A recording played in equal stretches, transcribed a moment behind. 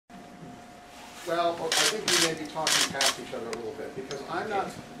Well, I think we may be talking past each other a little bit, because I'm not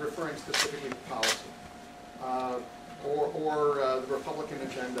referring specifically to policy, or the Republican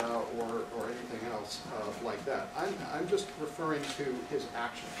agenda, or anything else like that. I'm just referring to his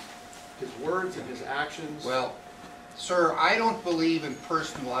actions, his words and his actions. Well, sir, I don't believe in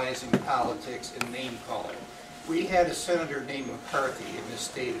personalizing politics and name calling. We had a senator named McCarthy in this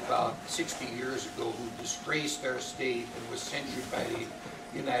state about 60 years ago who disgraced our state and was censured by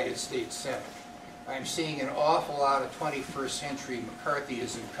the United States Senate. I'm seeing an awful lot of 21st century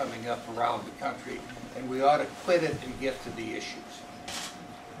McCarthyism coming up around the country, and we ought to quit it and get to the issues.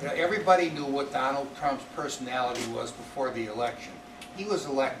 You know, everybody knew what Donald Trump's personality was before the election. He was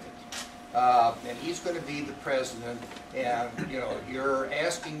elected, and he's going to be the president, and you know, you're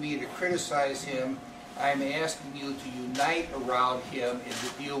asking me to criticize him. I'm asking you to unite around him and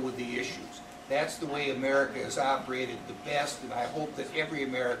to deal with the issues. That's the way America has operated the best, and I hope that every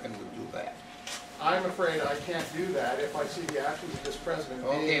American would do that. I'm afraid I can't do that if I see the actions of this president.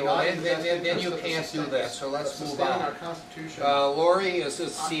 Okay, well then you can't do that, so let's move on. Our Constitution. Lori, is it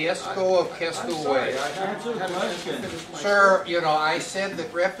Siesco of Kestel Way? Answer the question. Sir, you know, I said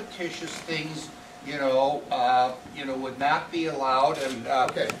that repetitious things, you know, would not be allowed, and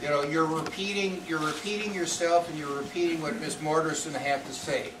Okay. you know, you're repeating yourself, and you're repeating what Ms. Mortensen had to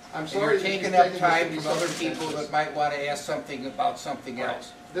say. I'm And sorry you're that taking you've up taken time this to from be other so people contentious. that might want to ask something about something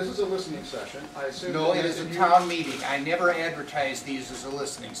else. This is a listening session. I assume. No, that it is a you- town meeting. I never advertise these as a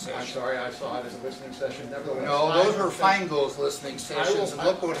listening I'm session. sorry, I saw it as a listening session. Nevertheless, No, those were Feingold's listening sessions, and I-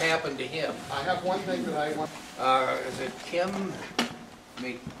 look what happened to him. I have one thing that I want. Is it Kim?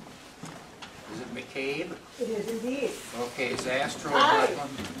 Is it McCabe? It is indeed. Okay, Zastro. Hi.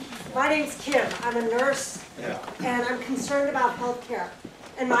 Hartland? My name's Kim. I'm a nurse, Yeah. and I'm concerned about health care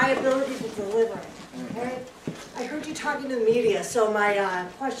and my ability to deliver it, okay? I heard you talking to the media, so my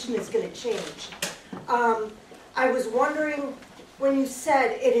question is going to change. I was wondering, when you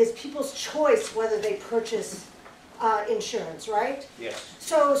said it is people's choice whether they purchase insurance, right? Yes.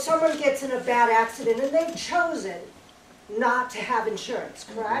 So someone gets in a bad accident and they've chosen not to have insurance,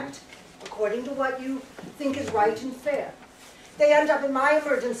 correct? According to what you think is right and fair. They end up in my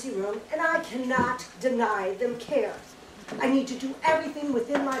emergency room and I cannot deny them care. I need to do everything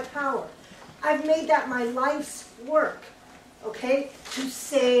within my power. I've made that my life's work, okay? To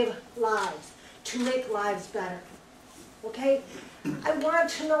save lives, to make lives better, okay? I want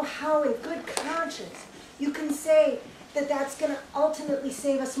to know how in good conscience you can say that that's going to ultimately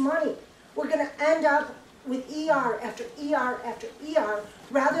save us money. We're going to end up with ER after ER after ER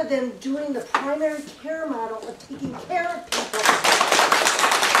rather than doing the primary care model of taking care of people.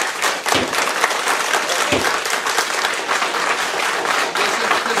 This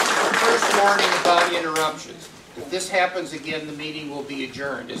is the first warning about interruptions. If this happens again, the meeting will be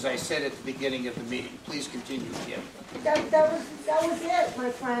adjourned, as I said at the beginning of the meeting. Please continue, Kim. That was it, my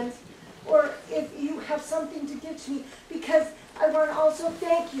friends. Or if you have something to give to me, because I want to also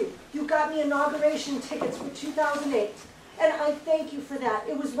thank you. You got me inauguration tickets for 2008, and I thank you for that.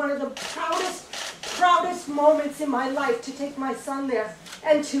 It was one of the proudest moments in my life to take my son there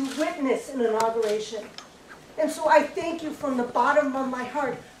and to witness an inauguration. And so I thank you from the bottom of my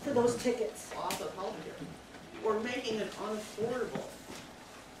heart for those tickets. Off of healthcare. We're making it unaffordable.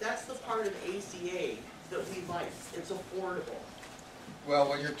 That's the part of ACA that we like. It's affordable. Well,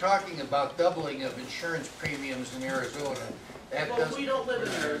 when you're talking about doubling of insurance premiums in Arizona, that Well, doesn't... we don't live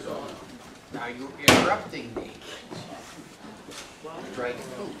in Arizona. Now, you're interrupting me. Well, Right.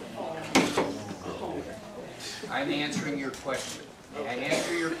 I'm answering your question. May I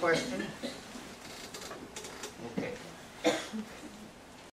answer your question?